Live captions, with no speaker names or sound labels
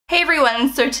Hey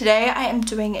everyone, so today I am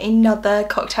doing another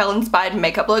cocktail inspired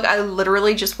makeup look. I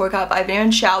literally just woke up, I haven't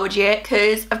even showered yet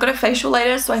because I've got a facial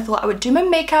later, so I thought I would do my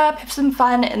makeup, have some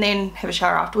fun, and then have a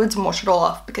shower afterwards and wash it all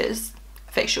off because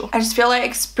facial. I just feel like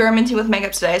experimenting with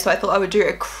makeup today, so I thought I would do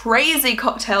a crazy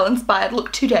cocktail inspired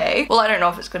look today. Well, I don't know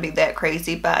if it's gonna be that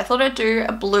crazy, but I thought I'd do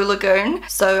a Blue Lagoon,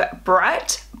 so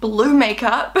bright blue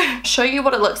makeup. Show you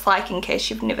what it looks like in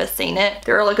case you've never seen it.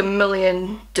 There are like a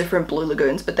million different Blue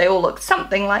Lagoons, but they all look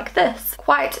something like this.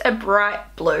 Quite a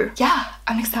bright blue. Yeah,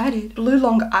 I'm excited. Blue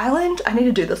Long Island. I need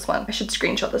to do this one. I should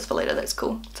screenshot this for later. That's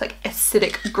cool. It's like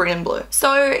acidic green and blue.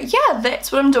 So yeah,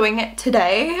 that's what I'm doing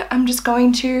today. I'm just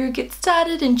going to get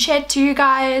started and chat to you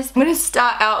guys. I'm going to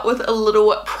start out with a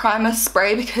little primer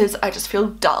spray because I just feel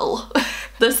dull.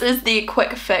 This is the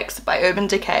Quick Fix by Urban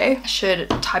Decay. I should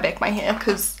tie back my hair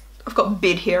because I've got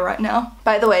bed hair right now.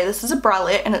 By the way, this is a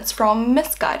bralette and it's from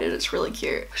Misguided. It's really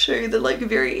cute. I'll show you the like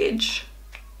very edge.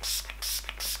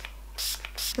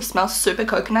 It smells super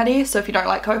coconutty, so if you don't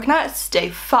like coconut, stay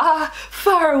far,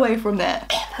 far away from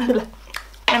that.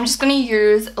 I'm just going to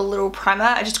use a little primer.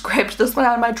 I just grabbed this one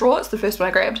out of my drawer. It's the first one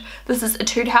I grabbed. This is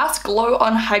Etude House Glow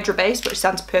On Hydra Base, which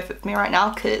sounds perfect for me right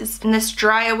now because in this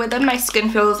drier weather my skin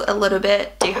feels a little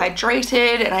bit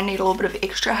dehydrated and I need a little bit of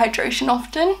extra hydration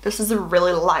often. This is a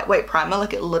really lightweight primer.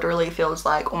 Like, it literally feels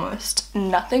like almost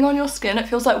nothing on your skin. It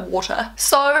feels like water.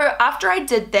 So after I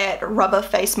did that rubber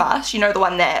face mask, you know, the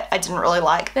one that I didn't really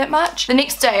like that much, the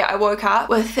next day I woke up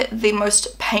with the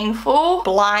most painful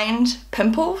blind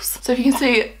pimples. So if you can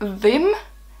see them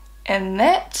and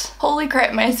that, holy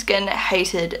crap, my skin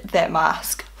hated that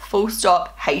mask. Full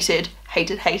stop. Hated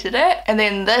it. And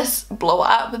then this blew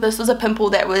up. This was a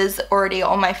pimple that was already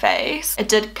on my face. It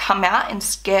did come out and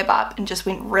scab up and just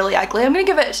went really ugly. I'm gonna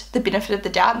give it the benefit of the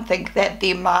doubt and think that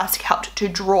the mask helped to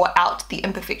draw out the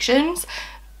imperfections.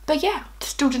 But yeah,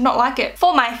 still did not like it.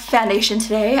 For my foundation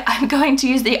today, I'm going to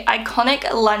use the Iconic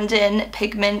London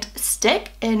Pigment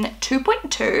Stick in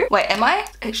 2.2. Wait, am I?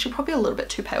 Actually, probably a little bit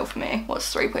too pale for me.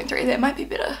 What's 3.3? That might be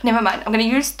better. Never mind. I'm going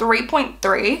to use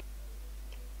 3.3.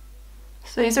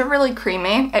 So these are really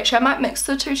creamy. Actually, I might mix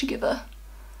the two together.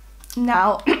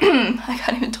 Now, I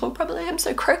can't even talk properly. I'm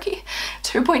so croaky.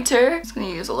 2.2. I'm just going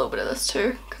to use a little bit of this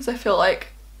too because I feel like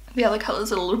the other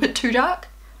colors are a little bit too dark.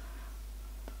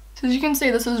 So as you can see,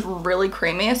 this is really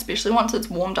creamy, especially once it's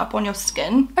warmed up on your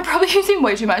skin. I'm probably using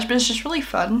way too much, but it's just really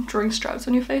fun drawing stripes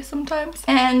on your face sometimes.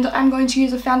 And I'm going to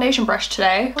use a foundation brush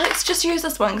today. Let's just use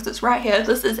this one because it's right here.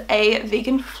 This is a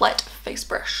vegan flat face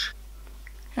brush.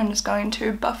 I'm just going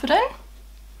to buff it in.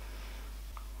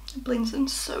 It blends in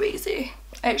so easy.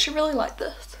 I actually really like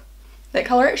this. That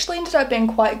colour actually ended up being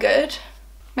quite good.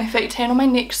 My fake tan on my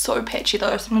neck's so patchy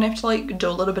though, so I'm gonna have to like do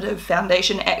a little bit of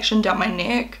foundation action down my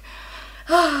neck.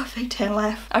 Ah, fake tan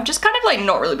life. I've just kind of like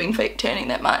not really been fake tanning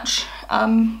that much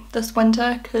this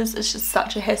winter because it's just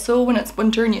such a hassle when it's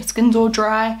winter and your skin's all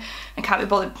dry and can't be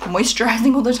bothered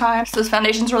moisturizing all the time. So this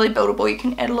foundation's really buildable. You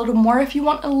can add a little more if you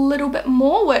want a little bit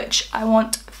more, which I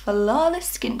want flawless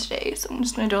skin today. So I'm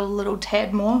just going to do a little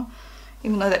tad more,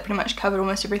 even though that pretty much covered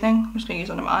almost everything. I'm just going to use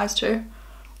it under my eyes too.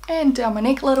 And down my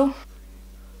neck a little.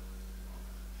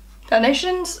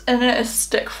 Foundations in a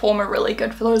stick form are really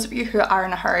good for those of you who are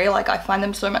in a hurry. Like, I find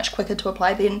them so much quicker to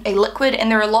apply than a liquid,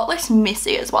 and they're a lot less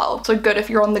messy as well. So good if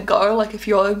you're on the go, like if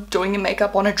you're doing your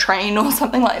makeup on a train or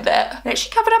something like that. It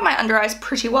actually covered up my under eyes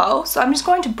pretty well, so I'm just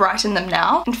going to brighten them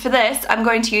now. And for this, I'm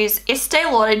going to use Estee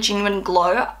Lauder Genuine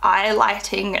Glow Eye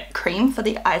Lighting Cream for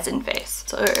the eyes and face.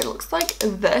 So it looks like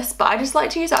this, but I just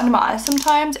like to use it under my eyes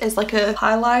sometimes as like a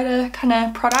highlighter kind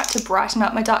of product to brighten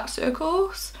up my dark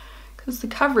circles. Because the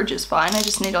coverage is fine, I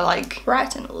just need to like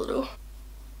brighten a little.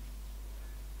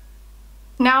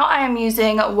 Now I am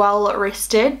using Well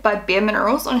Rested by Bare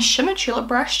Minerals on a Shimmer Tulip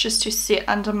brush just to set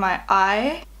under my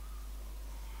eye.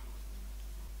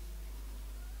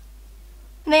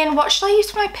 And then what should I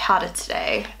use for my powder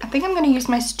today? I think I'm going to use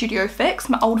my Studio Fix,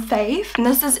 my old fave. And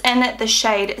this is in the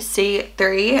shade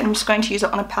C3. I'm just going to use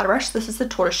it on a powder brush. This is the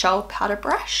Tortoiseshell powder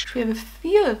brush. We have a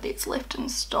few of these left in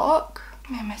stock.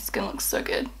 Man, my skin looks so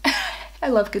good. I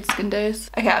love good skin days.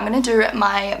 Okay, I'm gonna do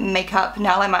my makeup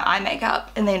now, like my eye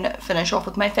makeup, and then finish off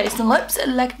with my face and lips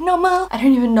like normal. I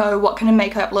don't even know what kind of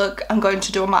makeup look I'm going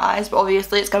to do on my eyes, but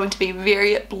obviously it's going to be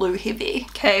very blue heavy.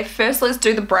 Okay, first let's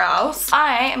do the brows.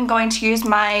 I am going to use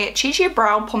my Chit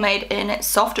brow pomade in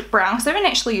soft brown, because I haven't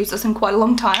actually used this in quite a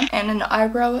long time, and an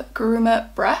eyebrow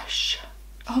groomer brush.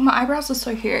 Oh, my eyebrows are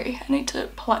so hairy. I need to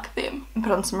pluck them and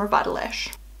put on some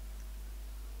Revitalash.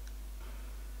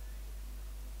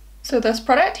 So this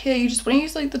product here, you just want to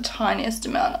use like the tiniest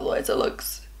amount, otherwise it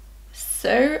looks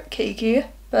so cakey,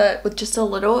 but with just a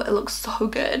little, it looks so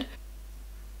good.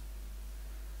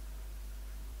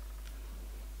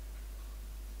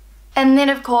 And then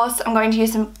of course I'm going to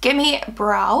use some Gimme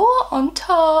Brow on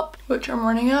top, which I'm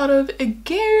running out of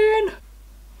again.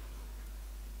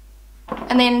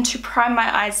 And then to prime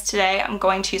my eyes today, I'm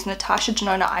going to use Natasha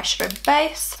Denona eyeshadow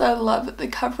base. I love the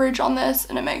coverage on this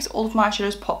and it makes all of my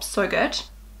eyeshadows pop so good.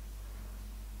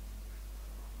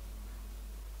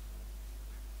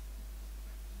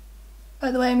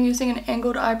 By the way, I'm using an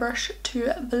angled eye brush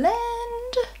to blend.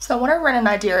 So I want to run an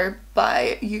idea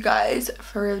by you guys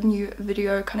for a new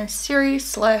video kind of series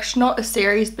slash not a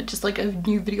series but just like a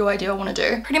new video idea I want to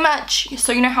do. Pretty much,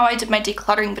 so you know how I did my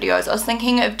decluttering videos, I was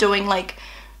thinking of doing like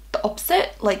the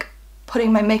opposite, like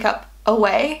putting my makeup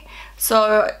away.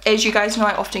 So as you guys know,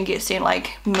 I often get sent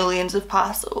like millions of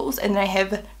parcels and I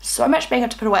have so much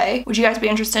makeup to put away. Would you guys be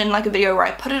interested in like a video where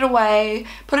I put it away,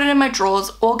 put it in my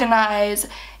drawers, organize,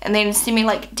 and then send me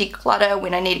like declutter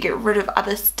when I need to get rid of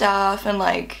other stuff? And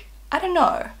like, I don't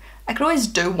know, I could always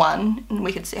do one and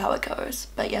we could see how it goes.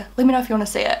 But yeah, let me know if you want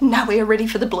to see it. Now we are ready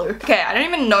for the blue. Okay, I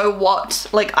don't even know what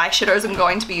like eyeshadows I'm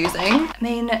going to be using. I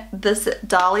mean, this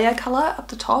Dahlia color up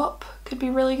the top could be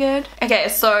really good. Okay,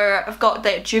 so I've got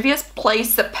the Juvia's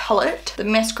Place palette, the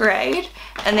Masquerade,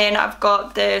 and then I've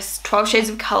got this 12 Shades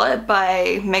of Color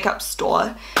by Makeup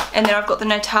Store, and then I've got the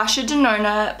Natasha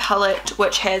Denona palette,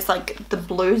 which has like the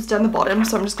blues down the bottom,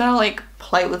 so I'm just gonna like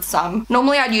play with some.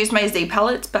 Normally I'd use my Z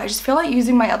palettes, but I just feel like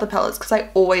using my other palettes because I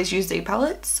always use Z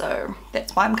palettes, so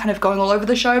that's why I'm kind of going all over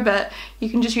the show. But you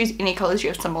can just use any colors you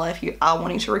have similar if you are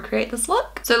wanting to recreate this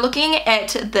look. So looking at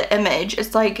the image,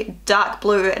 it's like dark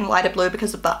blue and lighter blue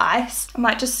because of the ice. I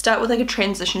might just start with like a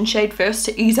transition shade first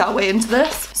to ease our way into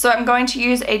this. So I'm going to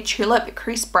use a Tulip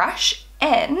crease brush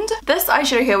and this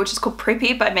eyeshadow here, which is called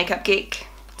Preppy by Makeup Geek.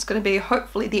 It's going to be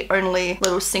hopefully the only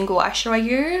little single eyeshadow I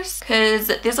use because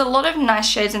there's a lot of nice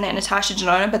shades in that Natasha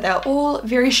Denona, but they're all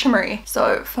very shimmery.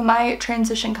 So for my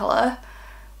transition color,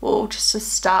 well, just to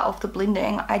start off the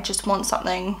blending, I just want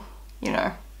something, you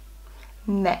know,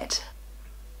 matte.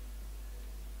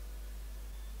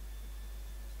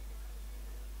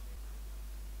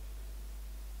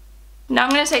 Now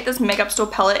I'm going to take this Makeup Store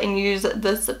palette and use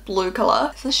this blue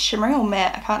color. Is this shimmery or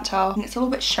matte? I can't tell. It's a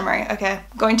little bit shimmery. Okay,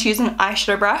 I'm going to use an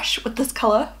eyeshadow brush with this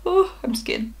color. Oh, I'm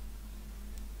scared.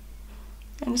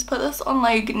 And just put this on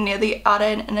like near the outer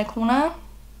and inner corner.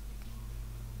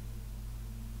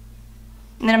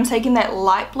 And then I'm taking that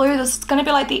light blue. This is going to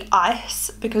be like the ice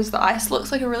because the ice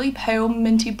looks like a really pale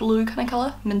minty blue kind of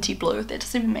color. Minty blue, that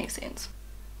doesn't even make sense.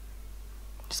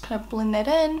 Just kind of blend that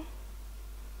in.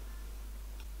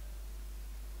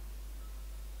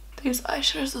 These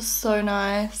eyeshadows are so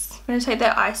nice. I'm going to take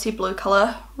that icy blue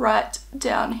colour right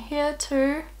down here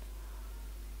too.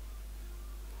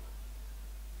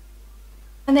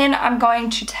 And then I'm going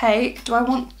to take, do I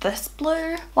want this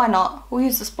blue? Why not? We'll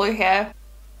use this blue here.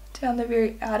 Down the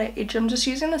very outer edge. I'm just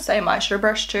using the same eyeshadow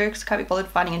brush too because I can't be bothered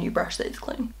finding a new brush that's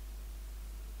clean.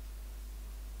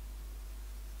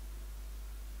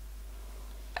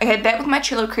 Okay, back with my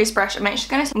Tulip crease brush. I'm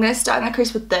gonna start in the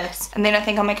crease with this, and then I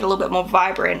think I'll make it a little bit more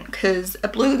vibrant because a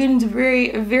Blue Lagoon is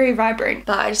very, very vibrant,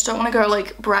 but I just don't want to go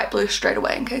like bright blue straight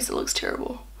away in case it looks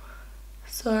terrible.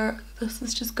 So this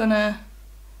is just gonna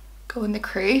go in the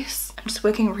crease. I'm just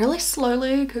working really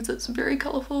slowly because it's very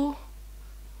colourful.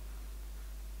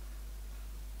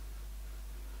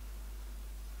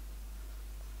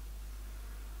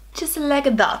 Just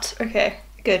like that. Okay,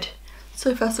 good.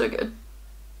 So far so good.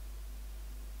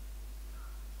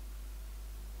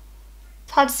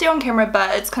 It's hard to see on camera,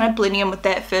 but it's kind of blending in with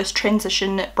that first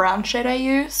transition brown shade I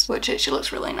used, which actually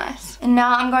looks really nice. And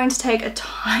now I'm going to take a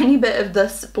tiny bit of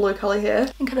this blue colour here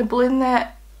and kind of blend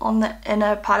that on the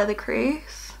inner part of the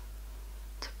crease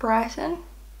to brighten.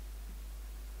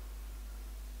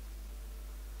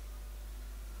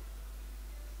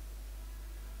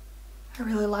 I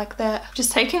really like that.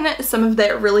 Just taking some of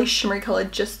that really shimmery colour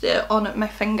just there on my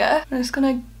finger. I'm just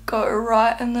gonna go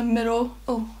right in the middle.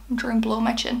 Oh, I'm drawing blue on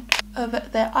my chin. Of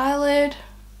that eyelid.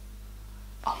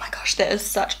 Oh my gosh, that is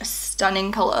such a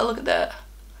stunning colour. Look at that.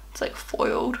 It's like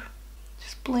foiled.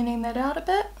 Just blending that out a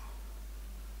bit.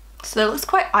 So that looks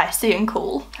quite icy and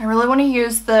cool. I really want to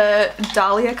use the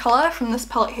Dahlia colour from this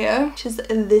palette here, which is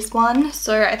this one.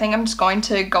 So I think I'm just going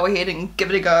to go ahead and give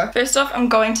it a go. First off, I'm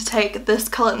going to take this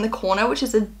colour in the corner, which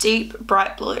is a deep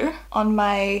bright blue, on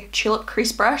my Tulip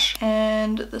crease brush.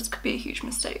 And this could be a huge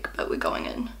mistake, but we're going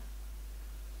in.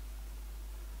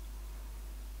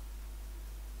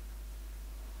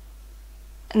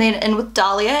 And then in with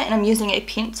Dahlia, and I'm using a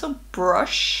pencil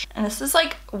brush, and this is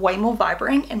like way more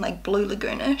vibrant and like Blue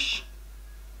Lagoonish.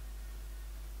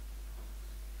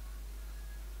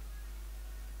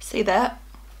 See that?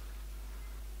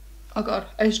 Oh god,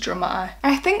 I just drew my eye.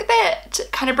 I think that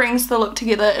kind of brings the look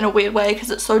together in a weird way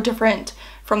because it's so different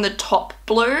from the top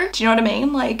blue. Do you know what I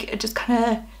mean? Like, it just kind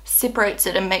of separates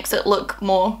it and makes it look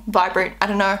more vibrant. I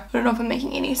don't know if I'm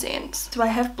making any sense. Do I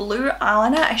have blue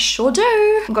eyeliner? I sure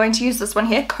do. I'm going to use this one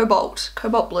here, Cobalt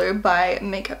Blue by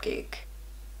Makeup Geek.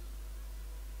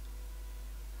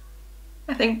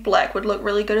 I think black would look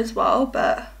really good as well,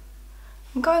 but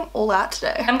I'm going all out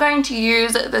today. I'm going to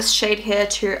use this shade here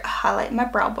to highlight my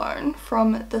brow bone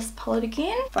from this palette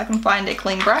again. If I can find a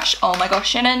clean brush. Oh my gosh,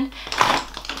 Shannon,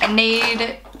 I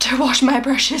need to wash my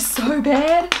brushes so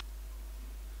bad.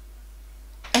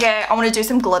 Okay, I want to do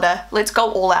some glitter. Let's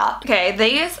go all out. Okay,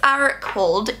 these are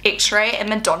called X-Ray and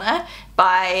Madonna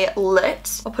by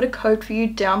Lit. I'll put a code for you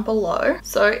down below.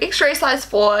 So X-Ray size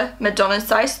 4, Madonna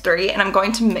size 3, and I'm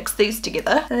going to mix these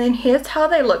together. And then here's how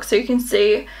they look. So you can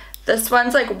see this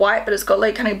one's like white, but it's got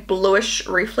like kind of bluish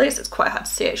reflex. It's quite hard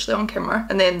to see actually on camera.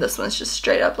 And then this one's just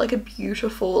straight up like a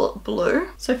beautiful blue.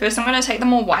 So first I'm going to take the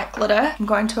more white glitter. I'm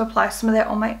going to apply some of that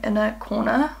on my inner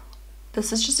corner.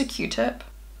 This is just a Q-tip.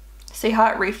 See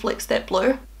how it reflects that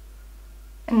blue?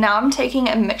 And now I'm taking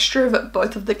a mixture of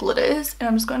both of the glitters and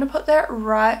I'm just going to put that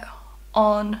right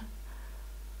on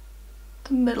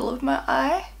the middle of my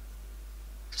eye.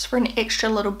 Just for an extra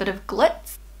little bit of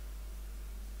glitz.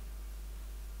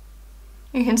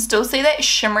 You can still see that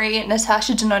shimmery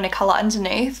Natasha Denona colour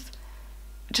underneath.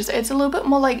 It just adds a little bit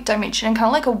more like dimension and kind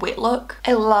of like a wet look.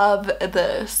 I love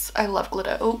this. I love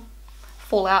glitter. Oh,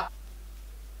 fallout.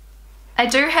 I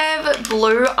do have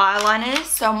blue eyeliners,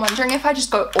 so I'm wondering if I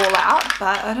just go all out,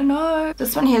 but I don't know.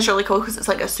 This one here is really cool because it's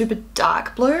like a super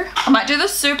dark blue. I might do the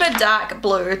super dark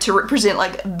blue to represent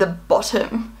like the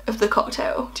bottom of the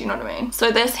cocktail. Do you know what I mean?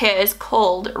 So this here is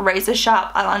called Razor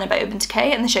Sharp Eyeliner by Urban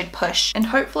Decay in the shade Push. And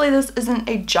hopefully this isn't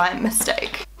a giant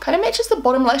mistake. Kind of matches the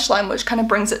bottom lash line, which kind of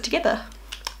brings it together.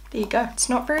 There you go. It's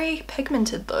not very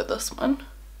pigmented though, this one.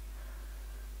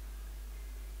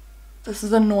 This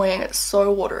is annoying, it's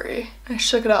so watery. I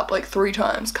shook it up like 3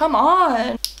 times. Come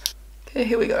on! Okay,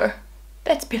 here we go.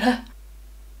 That's better.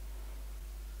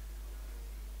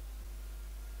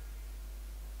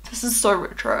 This is so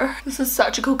retro. This is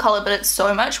such a cool colour, but it's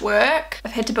so much work.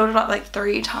 I've had to build it up like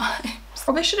 3 times.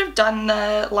 Probably should have done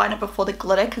the liner before the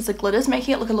glitter because the glitter's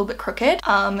making it look a little bit crooked.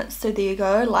 So there you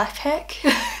go, life hack.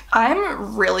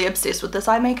 I'm really obsessed with this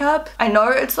eye makeup. I know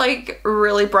it's like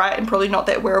really bright and probably not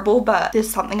that wearable, but there's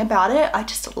something about it. I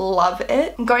just love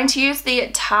it. I'm going to use the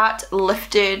Tarte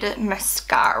Lifted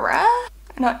Mascara.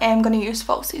 And I am going to use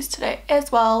falsies today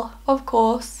as well, of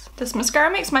course. This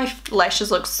mascara makes my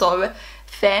lashes look so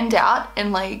fanned out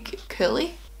and like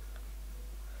curly.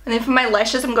 And then for my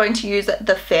lashes, I'm going to use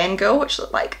the Fangirl, which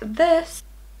look like this.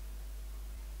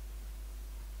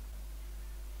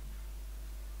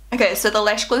 Okay, so the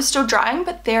lash glue is still drying,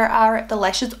 but there are the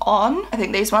lashes on. I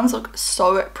think these ones look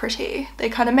so pretty. They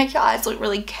kind of make your eyes look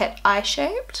really cat eye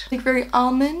shaped, like very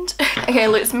almond. Okay,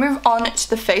 let's move on to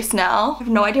the face now. I have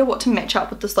no idea what to match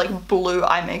up with this like blue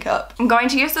eye makeup. I'm going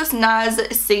to use this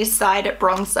NARS Seaside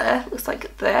bronzer. Looks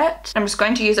like that. I'm just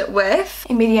going to use it with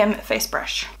a medium face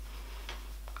brush.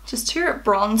 Just to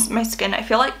bronze my skin. I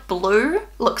feel like blue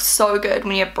looks so good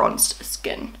when you have bronzed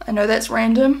skin. I know that's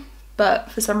random, but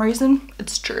for some reason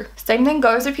it's true. Same thing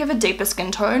goes if you have a deeper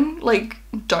skin tone. Like,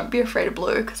 don't be afraid of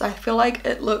blue because I feel like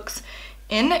it looks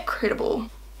incredible.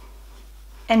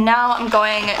 And now I'm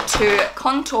going to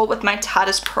contour with my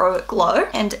Tarte Pro Glow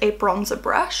and a bronzer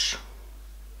brush.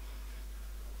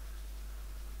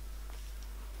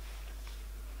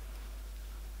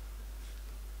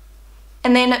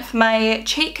 And then for my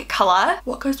cheek colour,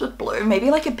 what goes with blue?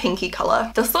 Maybe like a pinky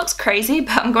colour. This looks crazy,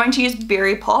 but I'm going to use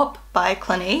Berry Pop by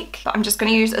Clinique. I'm just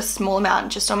going to use a small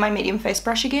amount just on my medium face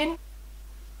brush again.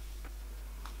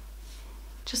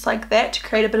 Just like that to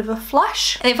create a bit of a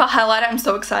flush. And then for highlighter, I'm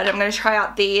so excited. I'm going to try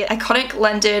out the Iconic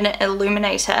London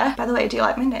Illuminator. By the way, do you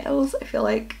like my nails? I feel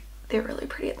like they're really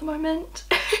pretty at the moment.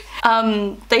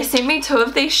 They sent me 2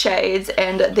 of these shades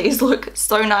and these look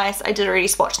so nice. I did already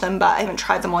swatch them, but I haven't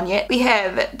tried them on yet. We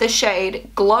have the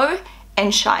shade Glow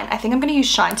and Shine. I think I'm going to use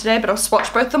Shine today, but I'll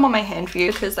swatch both of them on my hand for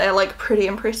you because they're like pretty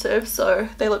impressive. So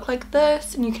they look like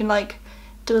this and you can like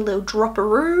do a little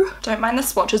dropperoo. Don't mind the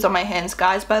swatches on my hands,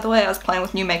 guys. By the way, I was playing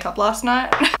with new makeup last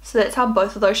night. So that's how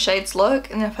both of those shades look.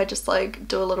 And if I just like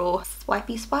do a little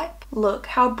swipey swipe, look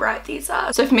how bright these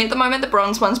are. So for me at the moment, the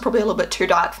bronze one's probably a little bit too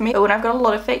dark for me. But when I've got a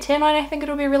lot of fake tan on, I think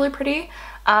it'll be really pretty.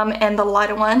 And the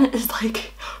lighter one is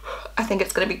like, I think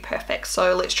it's going to be perfect.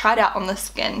 So let's try it out on the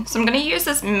skin. So I'm going to use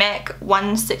this MAC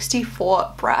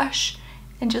 164 brush.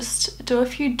 and just do a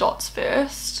few dots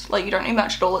first. Like, you don't need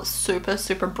much at all, it's super,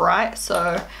 super bright,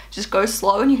 so just go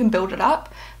slow and you can build it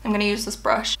up. I'm gonna use this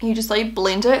brush. You just like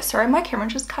blend it. Sorry, my camera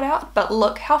just cut out, but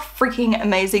look how freaking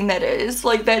amazing that is.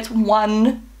 Like, that's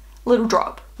one little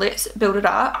drop. Let's build it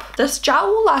up. This jar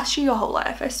will last you your whole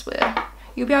life, I swear.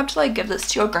 You'll be able to like give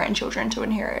this to your grandchildren to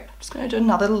inherit. I'm just gonna do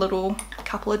another little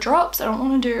couple of drops. I don't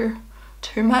want to do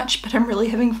too much, but I'm really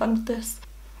having fun with this.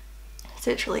 It's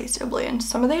actually easy to blend.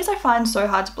 Some of these I find so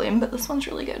hard to blend, but this one's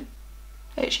really good.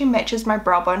 It actually matches my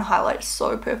brow bone highlight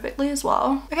so perfectly as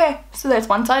well. Okay, so that's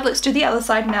one side. Let's do the other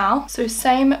side now. So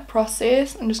same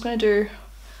process. I'm just gonna do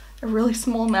a really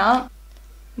small amount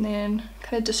and then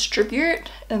kind of distribute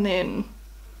and then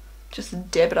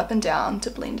just dab it up and down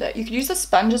to blend it. You could use a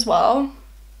sponge as well.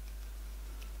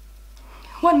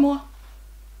 One more.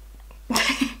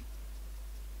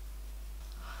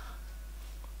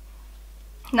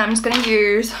 Now I'm just gonna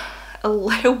use a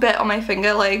little bit on my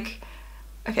finger, like,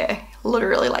 okay,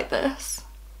 literally like this.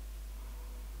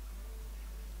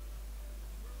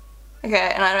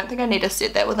 Okay, and I don't think I need to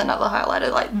set that with another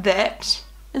highlighter. Like, that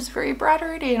is very bright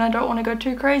already and I don't want to go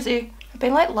too crazy. I've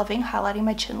been like loving highlighting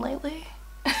my chin lately.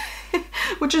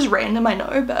 Which is random, I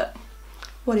know, but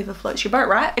whatever floats your boat,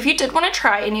 right? If you did want to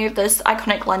try any of this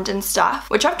Iconic London stuff,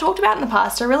 which I've talked about in the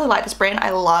past, I really like this brand.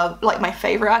 I love, like, my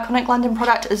favorite Iconic London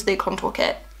product is their contour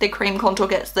kit. Their cream contour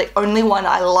kit is the only one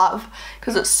I love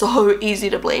because it's so easy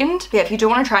to blend. Yeah, if you do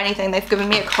want to try anything, they've given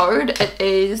me a code. It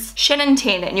is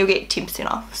Shannon10 and you'll get 10%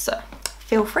 off, so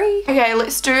feel free. Okay,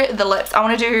 let's do the lips. I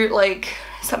want to do like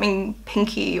something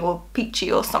pinky or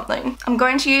peachy or something. I'm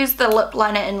going to use the lip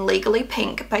liner in Legally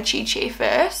Pink by Chit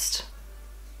first.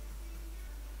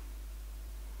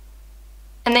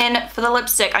 And then for the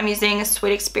lipstick, I'm using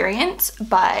Sweet Experience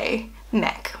by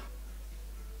MAC.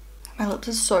 My lips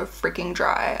are so freaking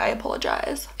dry, I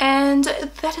apologize. And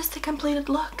that is the completed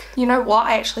look. You know what?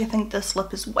 I actually think this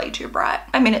lip is way too bright.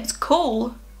 I mean, it's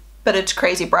cool, but it's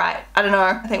crazy bright. I don't know.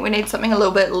 I think we need something a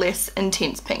little bit less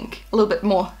intense pink, a little bit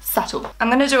more subtle.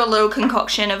 I'm gonna do a little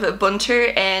concoction of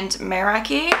Ubuntu and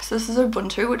Meraki. So this is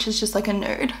Ubuntu, which is just like a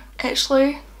nude.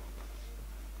 Actually,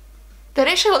 that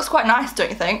actually looks quite nice, don't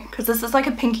you think? Because this is like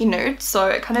a pinky nude, so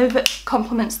it kind of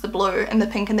complements the blue and the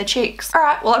pink in the cheeks.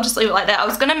 Alright, well I'll just leave it like that. I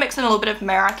was gonna mix in a little bit of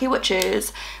Meraki, which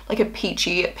is like a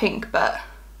peachy pink, but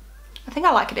I think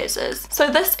I like it as is. So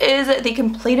this is the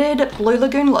completed Blue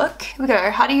Lagoon look. Here we go.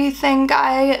 How do you think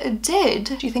I did?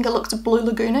 Do you think it looks Blue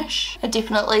Lagoonish? I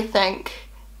definitely think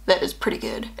that is pretty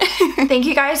good. Thank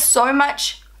you guys so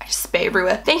much. I just spit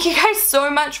everywhere. Thank you guys so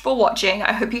much for watching.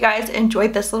 I hope you guys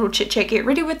enjoyed this little chit chat get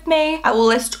ready with me. I will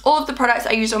list all of the products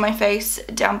I use on my face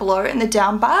down below in the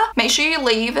down bar. Make sure you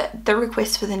leave the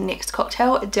request for the next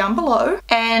cocktail down below.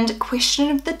 And question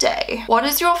of the day. What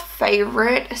is your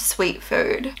favorite sweet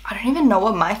food? I don't even know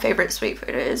what my favorite sweet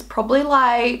food is. Probably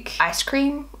like ice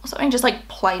cream or something. Just like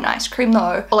plain ice cream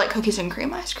though. Or like cookies and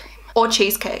cream ice cream. Or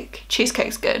cheesecake.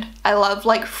 Cheesecake's good. I love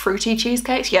like fruity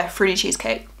cheesecakes. Yeah, fruity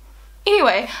cheesecake.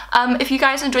 Anyway, if you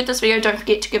guys enjoyed this video, don't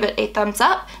forget to give it a thumbs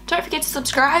up. Don't forget to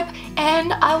subscribe,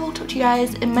 and I will talk to you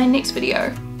guys in my next video.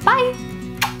 Bye!